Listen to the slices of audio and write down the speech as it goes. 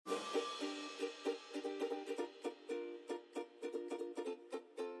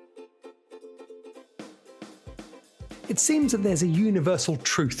It seems that there's a universal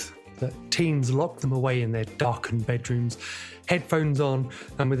truth that teens lock them away in their darkened bedrooms, headphones on,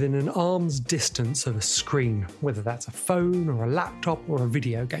 and within an arm's distance of a screen, whether that's a phone or a laptop or a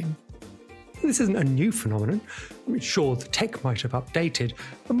video game. This isn't a new phenomenon. Sure, the tech might have updated,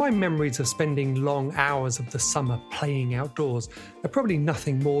 but my memories of spending long hours of the summer playing outdoors are probably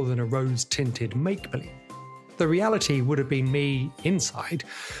nothing more than a rose-tinted make-believe. The reality would have been me inside,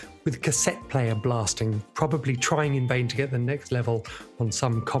 with cassette player blasting, probably trying in vain to get the next level on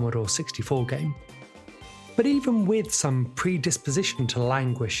some Commodore 64 game. But even with some predisposition to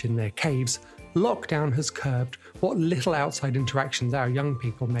languish in their caves, lockdown has curbed what little outside interactions our young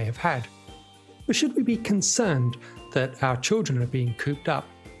people may have had. But should we be concerned that our children are being cooped up?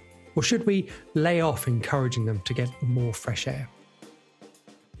 Or should we lay off encouraging them to get more fresh air?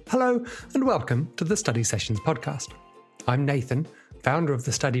 Hello and welcome to the Study Sessions podcast. I'm Nathan, founder of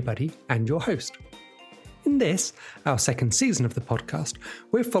The Study Buddy and your host. In this, our second season of the podcast,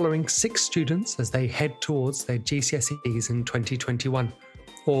 we're following 6 students as they head towards their GCSEs in 2021,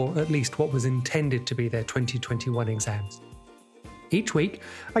 or at least what was intended to be their 2021 exams. Each week,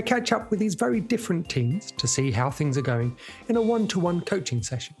 I catch up with these very different teens to see how things are going in a one-to-one coaching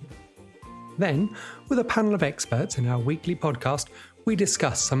session. Then, with a panel of experts in our weekly podcast, we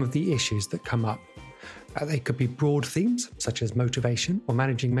discuss some of the issues that come up. They could be broad themes, such as motivation or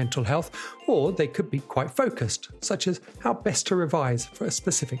managing mental health, or they could be quite focused, such as how best to revise for a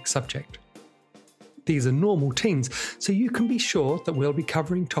specific subject. These are normal teens, so you can be sure that we'll be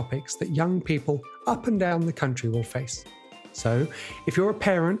covering topics that young people up and down the country will face. So, if you're a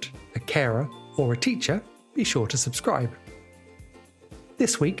parent, a carer, or a teacher, be sure to subscribe.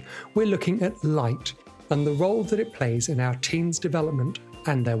 This week, we're looking at light and the role that it plays in our teens' development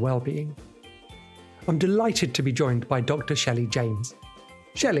and their well-being. I'm delighted to be joined by Dr. Shelley James.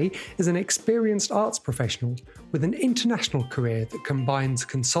 Shelley is an experienced arts professional with an international career that combines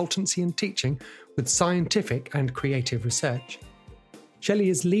consultancy and teaching with scientific and creative research. Shelley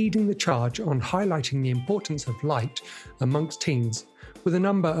is leading the charge on highlighting the importance of light amongst teens, with a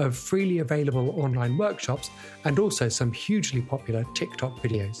number of freely available online workshops and also some hugely popular TikTok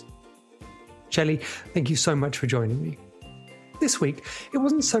videos. Shelley, thank you so much for joining me. This week, it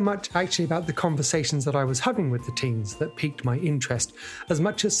wasn't so much actually about the conversations that I was having with the teens that piqued my interest, as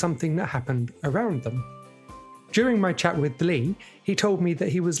much as something that happened around them. During my chat with Lee, he told me that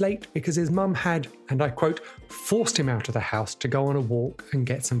he was late because his mum had, and I quote, forced him out of the house to go on a walk and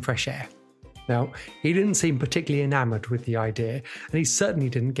get some fresh air. Now, he didn't seem particularly enamoured with the idea, and he certainly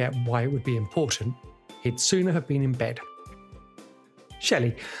didn't get why it would be important. He'd sooner have been in bed.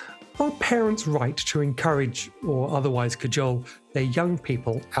 Shelley, are parents right to encourage or otherwise cajole their young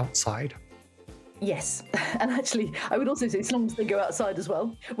people outside? Yes, and actually, I would also say as long as they go outside as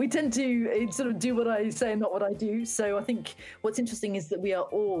well. We tend to sort of do what I say and not what I do. So I think what's interesting is that we are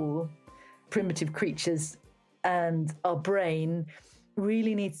all primitive creatures and our brain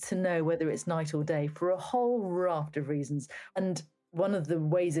really needs to know whether it's night or day for a whole raft of reasons. And one of the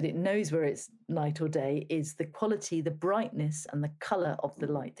ways that it knows where it's night or day is the quality, the brightness and the colour of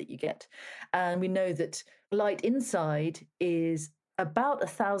the light that you get. And we know that light inside is about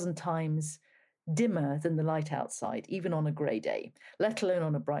 1,000 times dimmer than the light outside, even on a grey day, let alone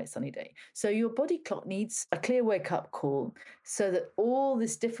on a bright sunny day. So your body clock needs a clear wake-up call so that all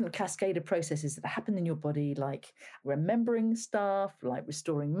this different cascade of processes that happen in your body, like remembering stuff, like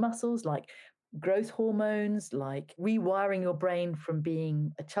restoring muscles, like growth hormones, like rewiring your brain from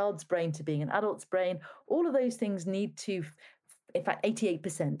being a child's brain to being an adult's brain, all of those things need to, in fact,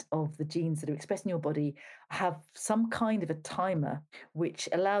 88% of the genes that are expressed in your body have some kind of a timer which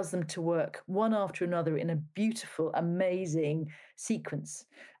allows them to work one after another in a beautiful, amazing sequence,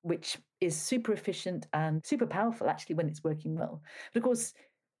 which is super efficient and super powerful actually when it's working well. But of course,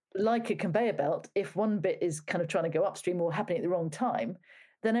 like a conveyor belt, if one bit is kind of trying to go upstream or happening at the wrong time,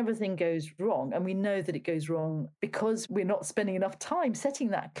 then everything goes wrong. And we know that it goes wrong because we're not spending enough time setting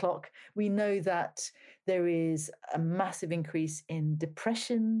that clock. We know that there is a massive increase in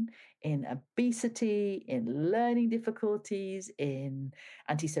depression, in obesity, in learning difficulties, in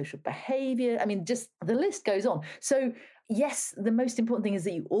antisocial behavior. I mean, just the list goes on. So yes, the most important thing is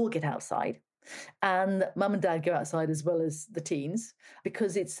that you all get outside. And mum and dad go outside as well as the teens,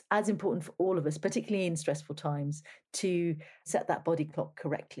 because it's as important for all of us, particularly in stressful times, to set that body clock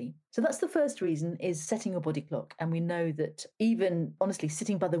correctly. So that's the first reason, is setting your body clock. And we know that even, honestly,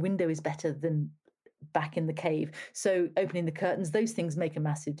 sitting by the window is better than back in the cave. So opening the curtains, those things make a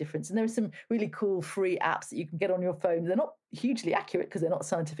massive difference. And there are some really cool free apps that you can get on your phone. They're not hugely accurate because they're not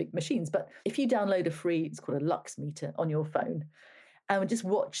scientific machines. But if you download a free, it's called a lux meter on your phone, and just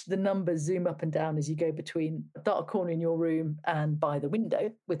watch the numbers zoom up and down as you go between a dark corner in your room and by the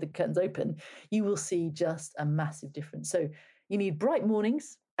window with the curtains open. You will see just a massive difference. So you need bright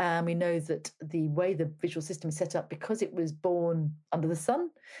mornings. And we know that the way the visual system is set up, because it was born under the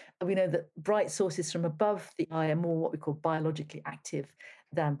sun, we know that bright sources from above the eye are more what we call biologically active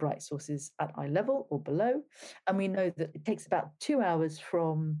than bright sources at eye level or below. And we know that it takes about 2 hours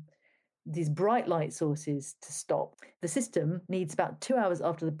from these bright light sources to stop. The system needs about 2 hours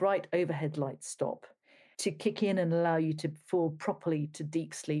after the bright overhead lights stop to kick in and allow you to fall properly to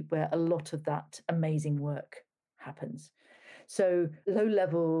deep sleep, where a lot of that amazing work happens. So low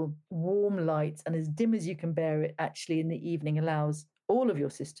level, warm light, and as dim as you can bear it actually in the evening allows all of your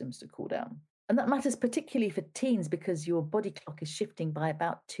systems to cool down. And that matters particularly for teens because your body clock is shifting by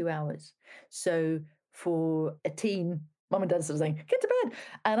about 2 hours. So for a teen, mum and dad are sort of saying, get to bed.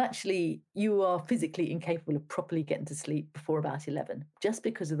 And actually you are physically incapable of properly getting to sleep before about 11, just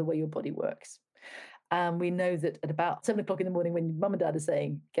because of the way your body works. And we know that at about 7 o'clock in the morning, when mum and dad are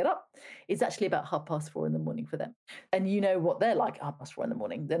saying, get up, it's actually about 4:30 in the morning for them. And you know what they're like at 4:30 in the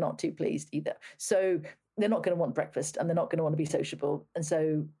morning. They're not too pleased either. So they're not going to want breakfast and they're not going to want to be sociable. And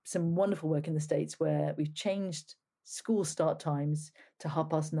so some wonderful work in the States where we've changed school start times to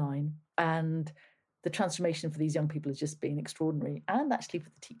 9:30. And the transformation for these young people has just been extraordinary, and actually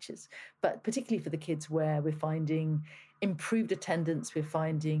for the teachers, but particularly for the kids, where we're finding improved attendance, we're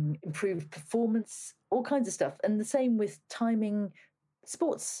finding improved performance, all kinds of stuff. And the same with timing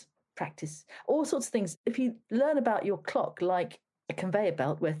sports practice, all sorts of things. If you learn about your clock like a conveyor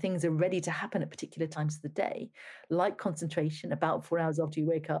belt where things are ready to happen at particular times of the day, like concentration about 4 hours after you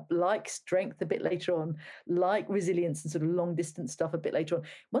wake up, like strength a bit later on, like resilience and sort of long distance stuff a bit later on.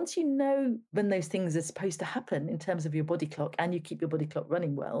 Once you know when those things are supposed to happen in terms of your body clock, and you keep your body clock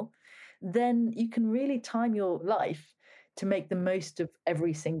running well, then you can really time your life to make the most of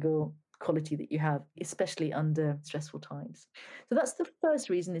every single quality that you have, especially under stressful times. So that's the first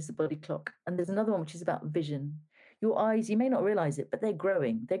reason, is the body clock. And there's another one which is about vision. Your eyes, you may not realize it, but they're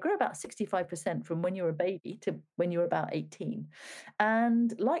growing. They grow about 65% from when you're a baby to when you're about 18.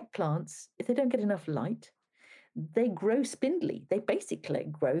 And like plants, if they don't get enough light, they grow spindly. They basically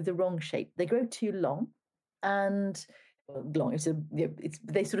grow the wrong shape. They grow too long, and long,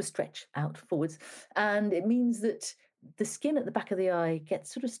 they sort of stretch out forwards. And it means that the skin at the back of the eye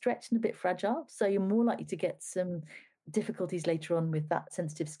gets sort of stretched and a bit fragile. So you're more likely to get some difficulties later on with that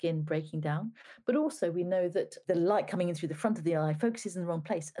sensitive skin breaking down. But also we know that the light coming in through the front of the eye focuses in the wrong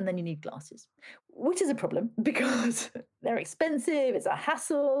place, and then you need glasses, which is a problem because they're expensive, it's a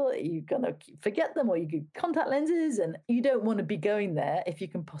hassle, you're going to forget them, or you get contact lenses, and you don't want to be going there if you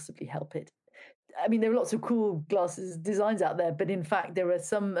can possibly help it. I mean, there are lots of cool glasses designs out there, but in fact, there are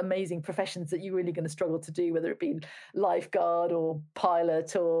some amazing professions that you're really going to struggle to do, whether it be lifeguard or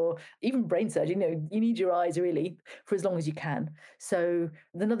pilot or even brain surgeon. You need your eyes really for as long as you can. So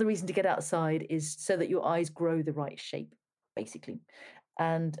another reason to get outside is so that your eyes grow the right shape, basically.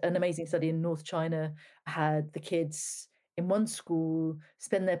 And an amazing study in North China had the kids in one school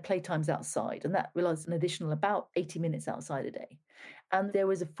spend their playtimes outside, and that realized an additional about 80 minutes outside a day. And there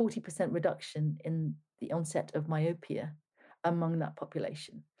was a 40% reduction in the onset of myopia among that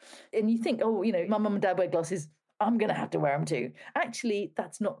population. And you think, my mum and dad wear glasses, I'm going to have to wear them too. Actually,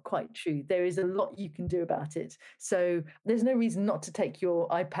 that's not quite true. There is a lot you can do about it. So there's no reason not to take your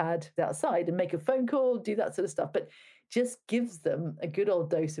iPad outside and make a phone call, do that sort of stuff, but just gives them a good old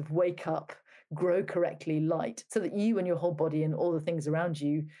dose of wake up, grow correctly light, so that you and your whole body and all the things around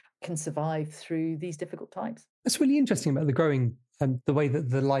you can survive through these difficult times. That's really interesting about the growing and the way that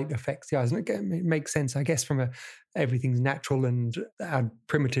the light affects the eyes. And it makes sense, I guess, from everything's natural and our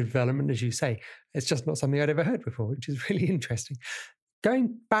primitive development, as you say. It's just not something I'd ever heard before, which is really interesting.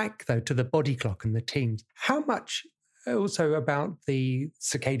 Going back, though, to the body clock and the teens, how much also about the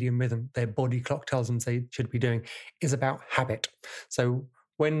circadian rhythm their body clock tells them they should be doing is about habit. So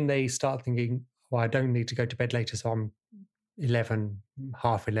when they start thinking, well, I don't need to go to bed later, so I'm 11,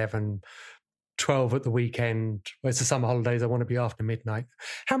 half 11, 12 at the weekend, well, it's the summer holidays, I want to be after midnight.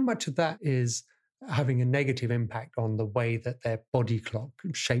 How much of that is having a negative impact on the way that their body clock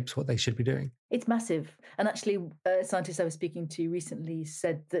shapes what they should be doing? It's massive. And actually, a scientist I was speaking to recently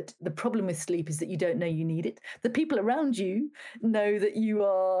said that the problem with sleep is that you don't know you need it. The people around you know that you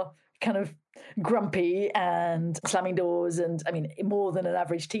are kind of grumpy and slamming doors and, I mean, more than an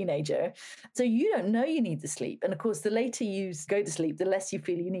average teenager. So you don't know you need the sleep. And of course, the later you go to sleep, the less you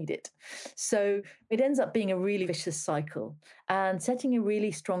feel you need it. So it ends up being a really vicious cycle. And setting a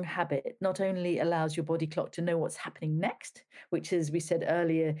really strong habit not only allows your body clock to know what's happening next, which, as we said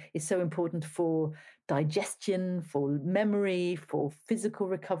earlier, is so important for digestion, for memory, for physical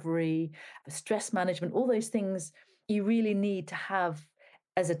recovery, for stress management, all those things you really need to have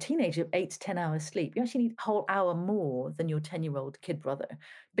as a teenager, 8 to 10 hours sleep. You actually need a whole hour more than your 10-year-old kid brother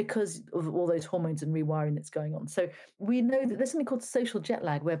because of all those hormones and rewiring that's going on. So we know that there's something called social jet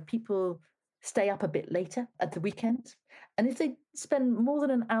lag where people stay up a bit later at the weekend. And if they spend more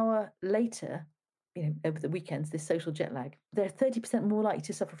than an hour later, over the weekends, this social jet lag, they're 30% more likely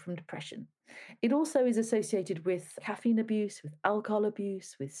to suffer from depression. It also is associated with caffeine abuse, with alcohol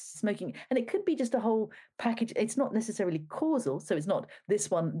abuse, with smoking. And it could be just a whole package. It's not necessarily causal. So it's not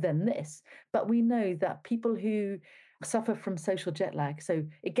this one, then this. But we know that people who suffer from social jet lag, so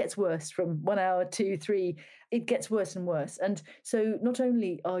it gets worse from 1 hour, 2, 3, it gets worse and worse. And so not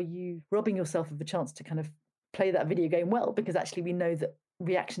only are you robbing yourself of the chance to kind of play that video game well, because actually we know that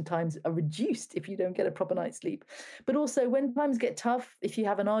reaction times are reduced if you don't get a proper night's sleep. But also when times get tough, if you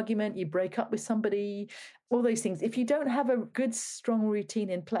have an argument, you break up with somebody, all those things, if you don't have a good, strong routine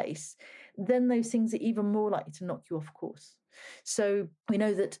in place, then those things are even more likely to knock you off course. So we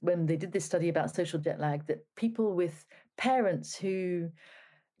know that when they did this study about social jet lag, that people with parents who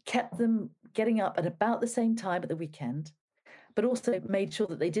kept them getting up at about the same time at the weekend, but also made sure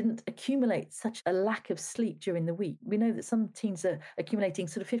that they didn't accumulate such a lack of sleep during the week. We know that some teens are accumulating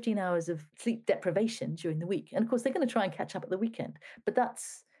sort of 15 hours of sleep deprivation during the week. And of course, they're going to try and catch up at the weekend. But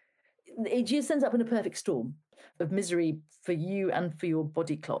it just ends up in a perfect storm of misery for you and for your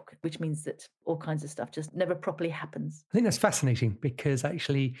body clock, which means that all kinds of stuff just never properly happens. I think that's fascinating because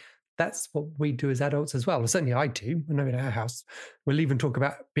actually that's what we do as adults as well. Certainly I do. I know in our house, we'll even talk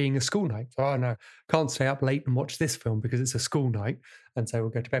about being a school night. So, no, can't stay up late and watch this film because it's a school night. And so we'll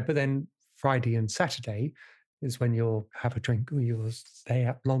go to bed. But then Friday and Saturday is when you'll have a drink or you'll stay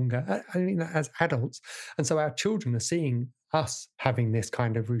up longer. I mean, as adults. And so our children are seeing us having this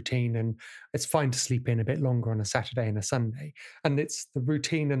kind of routine, and it's fine to sleep in a bit longer on a Saturday and a Sunday. And it's the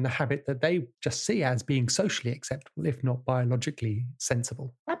routine and the habit that they just see as being socially acceptable, if not biologically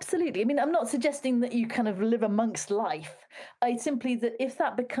sensible. Absolutely. I mean, I'm not suggesting that you kind of live a monk's life. It's simply that if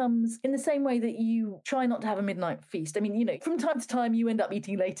that becomes in the same way that you try not to have a midnight feast. I mean, from time to time you end up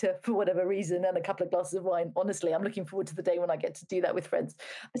eating later for whatever reason and a couple of glasses of wine. Honestly, I'm looking forward to the day when I get to do that with friends.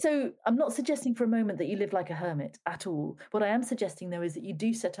 So I'm not suggesting for a moment that you live like a hermit at all. What I am suggesting, though, is that you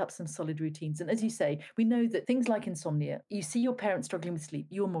do set up some solid routines. And as you say, we know that things like insomnia, you see your parents struggling with sleep,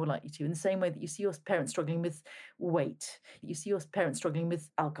 you're more likely to, in the same way that you see your parents struggling with weight, you see your parents struggling with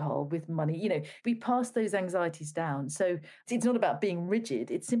alcohol, with money. We pass those anxieties down. So it's not about being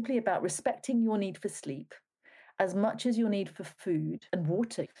rigid. It's simply about respecting your need for sleep as much as your need for food and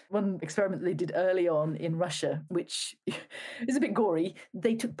water. One experiment they did early on in Russia, which is a bit gory,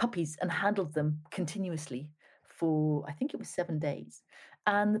 they took puppies and handled them continuously for, I think it was 7 days,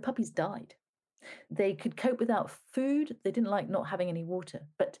 and the puppies died. They could cope without food. They didn't like not having any water.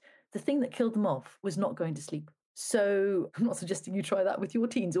 But the thing that killed them off was not going to sleep. So I'm not suggesting you try that with your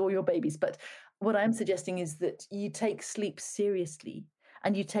teens or your babies, but what I'm suggesting is that you take sleep seriously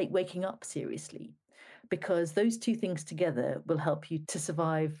and you take waking up seriously, because those two things together will help you to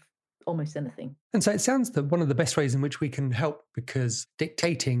survive almost anything. And so it sounds that one of the best ways in which we can help, because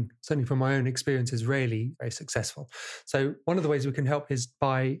dictating, certainly from my own experience, is really very successful. So one of the ways we can help is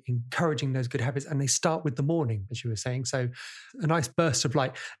by encouraging those good habits, and they start with the morning, as you were saying. So a nice burst of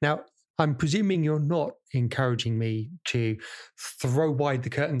light. Now, I'm presuming you're not encouraging me to throw wide the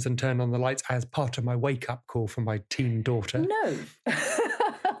curtains and turn on the lights as part of my wake-up call for my teen daughter. No.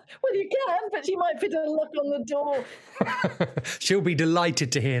 Well, you can, but she might put a lock on the door. She'll be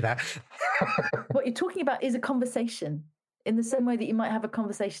delighted to hear that. What you're talking about is a conversation. In the same way that you might have a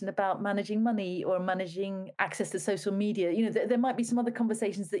conversation about managing money or managing access to social media, there might be some other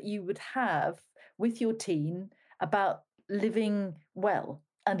conversations that you would have with your teen about living well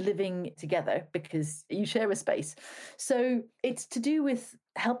and living together because you share a space. So it's to do with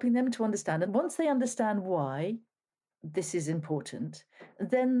helping them to understand. And once they understand why this is important,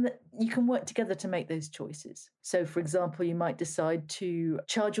 then you can work together to make those choices. So, for example, you might decide to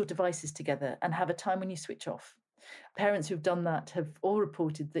charge your devices together and have a time when you switch off. Parents who've done that have all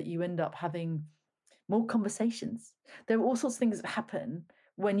reported that you end up having more conversations. There are all sorts of things that happen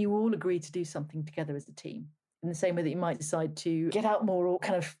when you all agree to do something together as a team. in the same way that you might decide to get out more or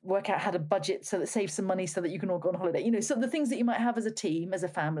kind of work out how to budget so that saves some money so that you can all go on holiday. So the things that you might have as a team, as a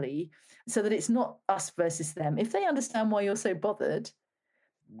family, so that it's not us versus them. If they understand why you're so bothered,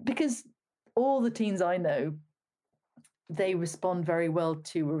 because all the teens I know, they respond very well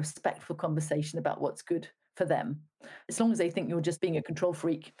to a respectful conversation about what's good for them. As long as they think you're just being a control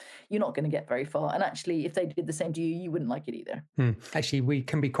freak, you're not going to get very far. And actually, if they did the same to you, you wouldn't like it either. Actually, we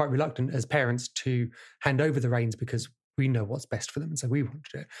can be quite reluctant as parents to hand over the reins because we know what's best for them. And so we want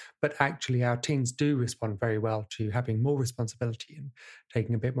to do it. But actually, our teens do respond very well to having more responsibility and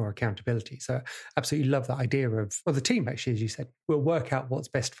taking a bit more accountability. So absolutely love that idea of, well, the team, actually, as you said, we'll work out what's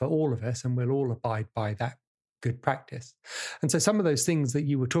best for all of us and we'll all abide by that good practice. And so some of those things that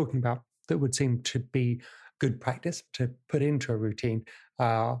you were talking about that would seem to be good practice to put into a routine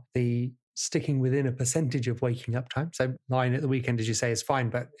are the sticking within a percentage of waking up time. So 9 at the weekend, as you say, is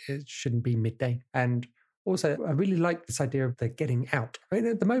fine, but it shouldn't be midday. And also, I really like this idea of the getting out. I mean,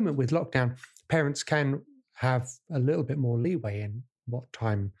 at the moment with lockdown, parents can have a little bit more leeway in what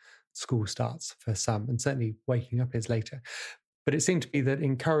time school starts for some, and certainly waking up is later. But it seemed to be that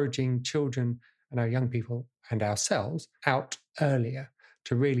encouraging children and our young people and ourselves out earlier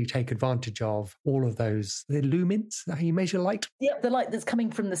to really take advantage of all of those, the lumens, how you measure light? Yeah, the light that's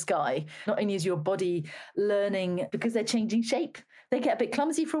coming from the sky. Not only is your body learning because they're changing shape, they get a bit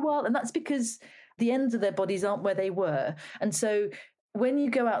clumsy for a while, and that's because the ends of their bodies aren't where they were. And so when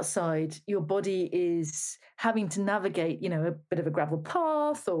you go outside, your body is having to navigate, a bit of a gravel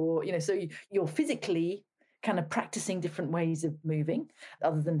path or, so you're physically kind of practicing different ways of moving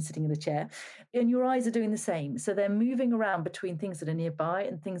other than sitting in a chair. And your eyes are doing the same. So they're moving around between things that are nearby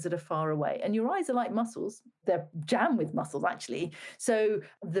and things that are far away. And your eyes are like muscles. They're jammed with muscles, actually. So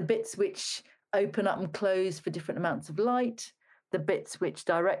the bits which open up and close for different amounts of light, the bits which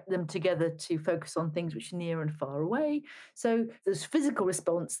direct them together to focus on things which are near and far away. So there's physical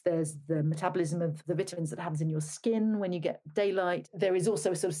response, there's the metabolism of the vitamins that happens in your skin when you get daylight. There is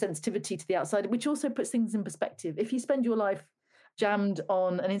also a sort of sensitivity to the outside, which also puts things in perspective. If you spend your life jammed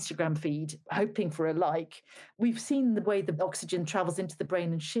on an Instagram feed, hoping for a like, we've seen the way the oxygen travels into the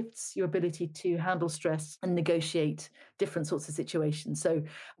brain and shifts your ability to handle stress and negotiate different sorts of situations. So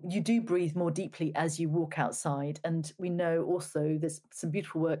you do breathe more deeply as you walk outside. And we know also there's some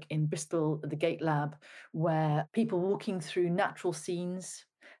beautiful work in Bristol at the Gate Lab where people walking through natural scenes,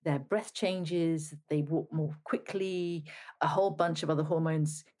 their breath changes, they walk more quickly, a whole bunch of other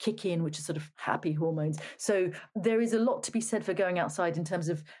hormones kick in, which are sort of happy hormones. So there is a lot to be said for going outside in terms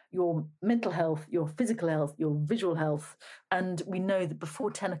of your mental health, your physical health, your visual health. And we know that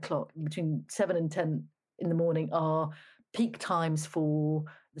before 10 o'clock, between 7 and 10 in the morning are peak times for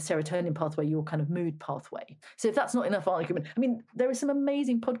the serotonin pathway, your kind of mood pathway. So if that's not enough argument, I mean, there are some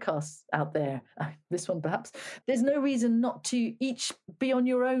amazing podcasts out there. This one, perhaps. There's no reason not to each be on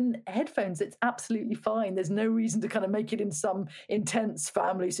your own headphones. It's absolutely fine. There's no reason to kind of make it in some intense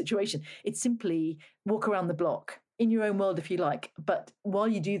family situation. It's simply walk around the block in your own world, if you like. But while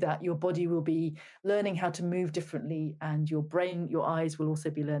you do that, your body will be learning how to move differently, and your brain, your eyes will also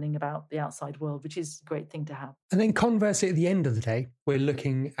be learning about the outside world, which is a great thing to have. And then conversely, at the end of the day, we're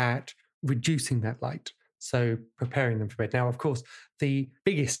looking at reducing that light. So preparing them for bed. Now, of course, the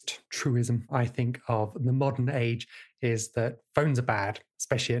biggest truism, I think, of the modern age is that phones are bad,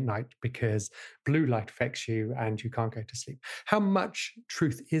 especially at night, because blue light affects you and you can't go to sleep. How much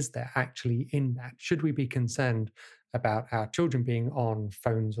truth is there actually in that? Should we be concerned about our children being on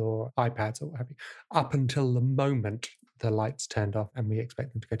phones or iPads or what have you, up until the moment the lights turned off and we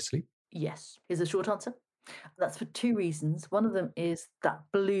expect them to go to sleep? Yes, is the short answer. That's for two reasons. One of them is that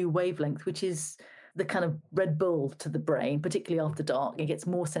blue wavelength, which is the kind of Red Bull to the brain, particularly after dark. It gets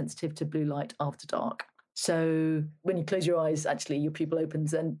more sensitive to blue light after dark. So when you close your eyes, actually your pupil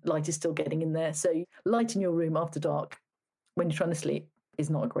opens and light is still getting in there. So light in your room after dark when you're trying to sleep is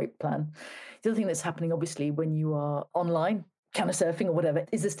not a great plan. The other thing that's happening, obviously, when you are online, kind of surfing or whatever,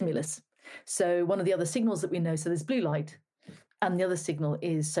 is the stimulus. So one of the other signals that we know, so there's blue light, and the other signal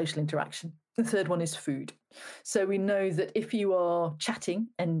is social interaction. The third one is food. So we know that if you are chatting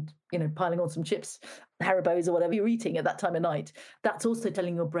and, piling on some chips, Haribos or whatever you're eating at that time of night, that's also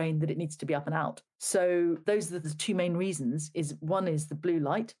telling your brain that it needs to be up and out. So those are the two main reasons. One is the blue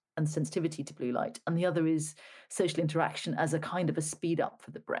light and sensitivity to blue light, and the other is social interaction as a kind of a speed up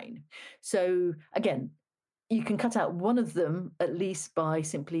for the brain. So again, you can cut out one of them at least by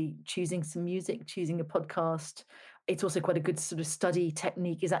simply choosing some music, choosing a podcast. It's also quite a good sort of study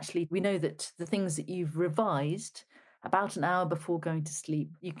technique is actually, we know that the things that you've revised about an hour before going to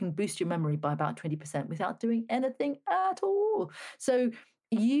sleep, you can boost your memory by about 20% without doing anything at all. So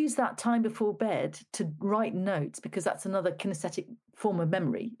use that time before bed to write notes, because that's another kinesthetic form of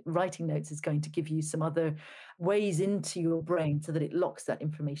memory. Writing notes is going to give you some other ways into your brain so that it locks that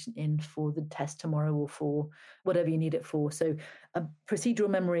information in for the test tomorrow or for whatever you need it for. So a procedural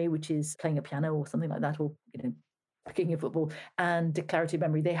memory, which is playing a piano or something like that, or kicking a football, and declarative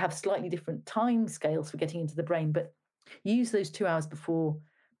memory, they have slightly different time scales for getting into the brain, but use those 2 hours before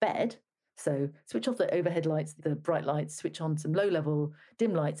bed. So switch off the overhead lights, the bright lights, switch on some low-level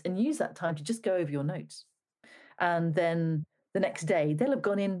dim lights, and use that time to just go over your notes. And then the next day, they'll have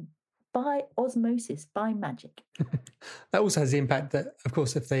gone in by osmosis, by magic. That also has the impact that, of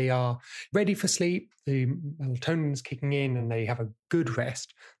course, if they are ready for sleep, the melatonin is kicking in and they have a good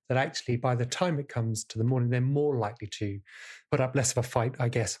rest, that actually by the time it comes to the morning, they're more likely to put up less of a fight, I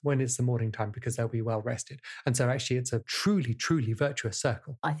guess, when it's the morning time, because they'll be well rested. And so actually it's a truly, truly virtuous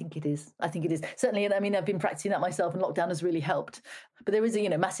circle. I think it is. Certainly, and I mean, I've been practicing that myself, and lockdown has really helped. But there is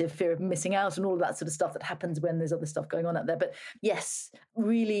a massive fear of missing out and all of that sort of stuff that happens when there's other stuff going on out there. But yes,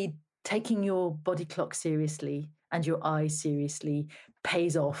 really taking your body clock seriously and your eyes seriously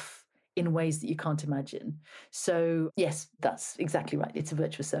pays off in ways that you can't imagine. So yes, that's exactly right. It's a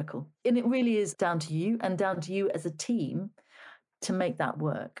virtuous circle. And it really is down to you, and down to you as a team, to make that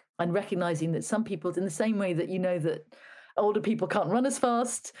work. And recognizing that some people, in the same way that that older people can't run as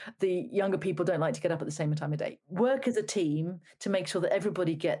fast, the younger people don't like to get up at the same time of day. Work as a team to make sure that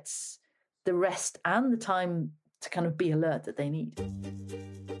everybody gets the rest and the time to kind of be alert that they need.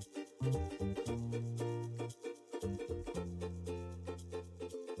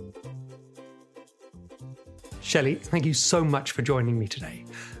 Shelley, thank you so much for joining me today.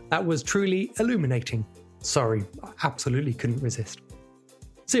 That was truly illuminating. Sorry, I absolutely couldn't resist.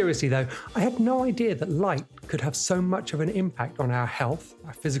 Seriously though, I had no idea that light could have so much of an impact on our health,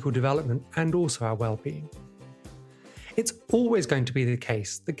 our physical development, and also our well-being. It's always going to be the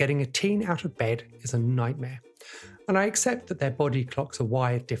case that getting a teen out of bed is a nightmare. And I accept that their body clocks are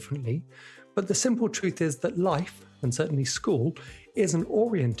wired differently, but the simple truth is that life, and certainly school, isn't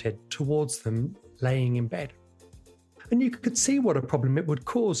oriented towards them laying in bed. And you could see what a problem it would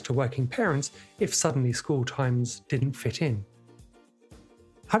cause to working parents if suddenly school times didn't fit in.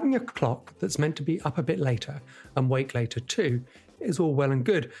 Having a clock that's meant to be up a bit later and wake later too is all well and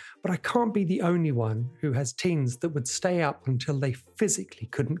good, but I can't be the only one who has teens that would stay up until they physically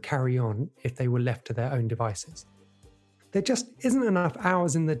couldn't carry on if they were left to their own devices. There just isn't enough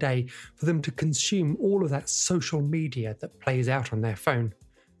hours in the day for them to consume all of that social media that plays out on their phone.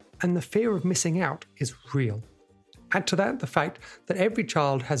 And the fear of missing out is real. Add to that the fact that every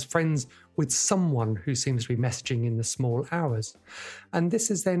child has friends with someone who seems to be messaging in the small hours. And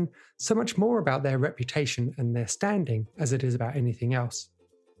this is then so much more about their reputation and their standing as it is about anything else.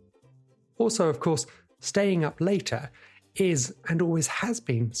 Also, of course, staying up later is, and always has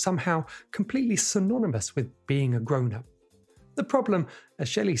been, somehow completely synonymous with being a grown-up. The problem, as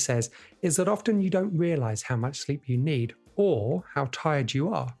Shelley says, is that often you don't realise how much sleep you need or how tired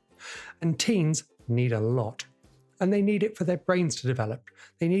you are. And teens need a lot. And they need it for their brains to develop.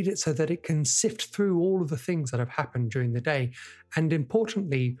 They need it so that it can sift through all of the things that have happened during the day. And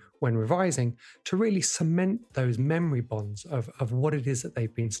importantly, when revising, to really cement those memory bonds of what it is that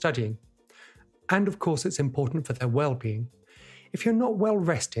they've been studying. And of course, it's important for their well-being. If you're not well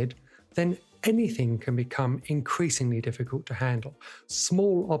rested, then anything can become increasingly difficult to handle.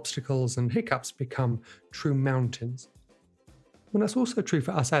 Small obstacles and hiccups become true mountains. And that's also true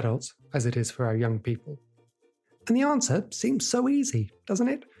for us adults, as it is for our young people. And the answer seems so easy, doesn't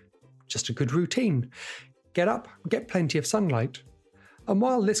it? Just a good routine. Get up, get plenty of sunlight. And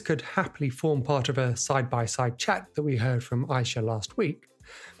while this could happily form part of a side-by-side chat that we heard from Aisha last week,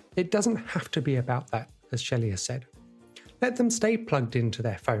 it doesn't have to be about that, as Shelley has said. Let them stay plugged into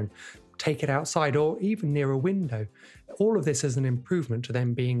their phone, take it outside or even near a window. All of this is an improvement to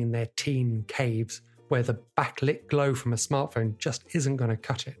them being in their teen caves, where the backlit glow from a smartphone just isn't going to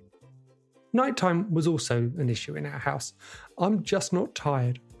cut it. Nighttime was also an issue in our house. I'm just not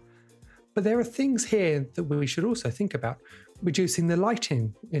tired. But there are things here that we should also think about. Reducing the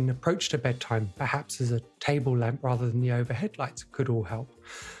lighting in approach to bedtime, perhaps as a table lamp rather than the overhead lights, could all help.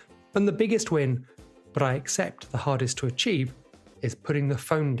 And the biggest win, but I accept the hardest to achieve, is putting the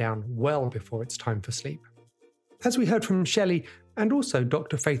phone down well before it's time for sleep. As we heard from Shelley and also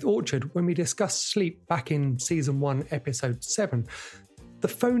Dr. Faith Orchard when we discussed sleep back in Season 1, Episode 7, the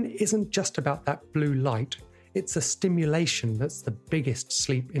phone isn't just about that blue light, it's a stimulation that's the biggest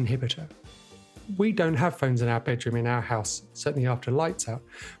sleep inhibitor. We don't have phones in our bedroom in our house, certainly after lights out,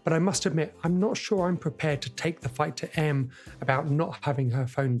 but I must admit I'm not sure I'm prepared to take the fight to Em about not having her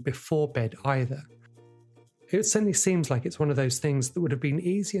phone before bed either. it certainly seems like it's one of those things that would have been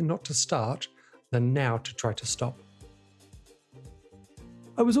easier not to start than now to try to stop.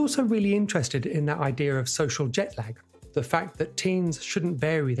 I was also really interested in that idea of social jet lag, the fact that teens shouldn't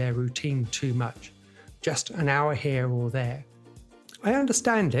vary their routine too much, just an hour here or there. I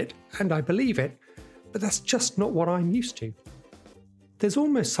understand it, and I believe it, but that's just not what I'm used to. There's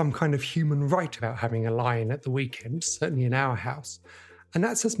almost some kind of human right about having a lie-in at the weekend, certainly in our house, and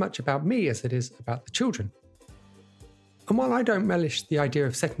that's as much about me as it is about the children. And while I don't relish the idea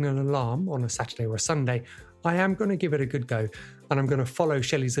of setting an alarm on a Saturday or a Sunday, I am going to give it a good go, and I'm going to follow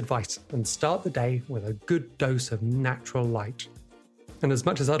Shelley's advice and start the day with a good dose of natural light. And as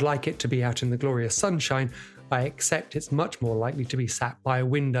much as I'd like it to be out in the glorious sunshine, I accept it's much more likely to be sat by a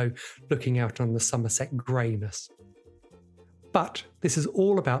window looking out on the Somerset greyness. But this is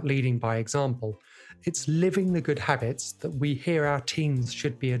all about leading by example. It's living the good habits that we hear our teens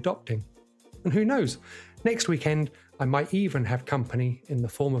should be adopting. And who knows, next weekend I might even have company in the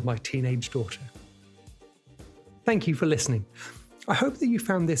form of my teenage daughter. Thank you for listening. I hope that you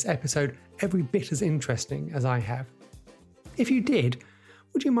found this episode every bit as interesting as I have. If you did,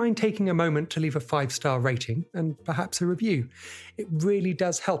 would you mind taking a moment to leave a 5-star rating and perhaps a review? It really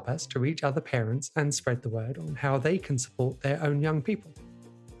does help us to reach other parents and spread the word on how they can support their own young people.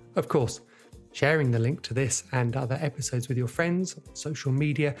 Of course, sharing the link to this and other episodes with your friends on social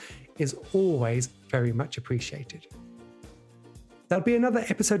media is always very much appreciated. There'll be another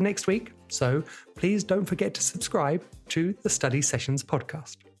episode next week, so please don't forget to subscribe to the Study Sessions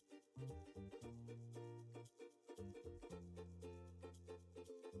podcast.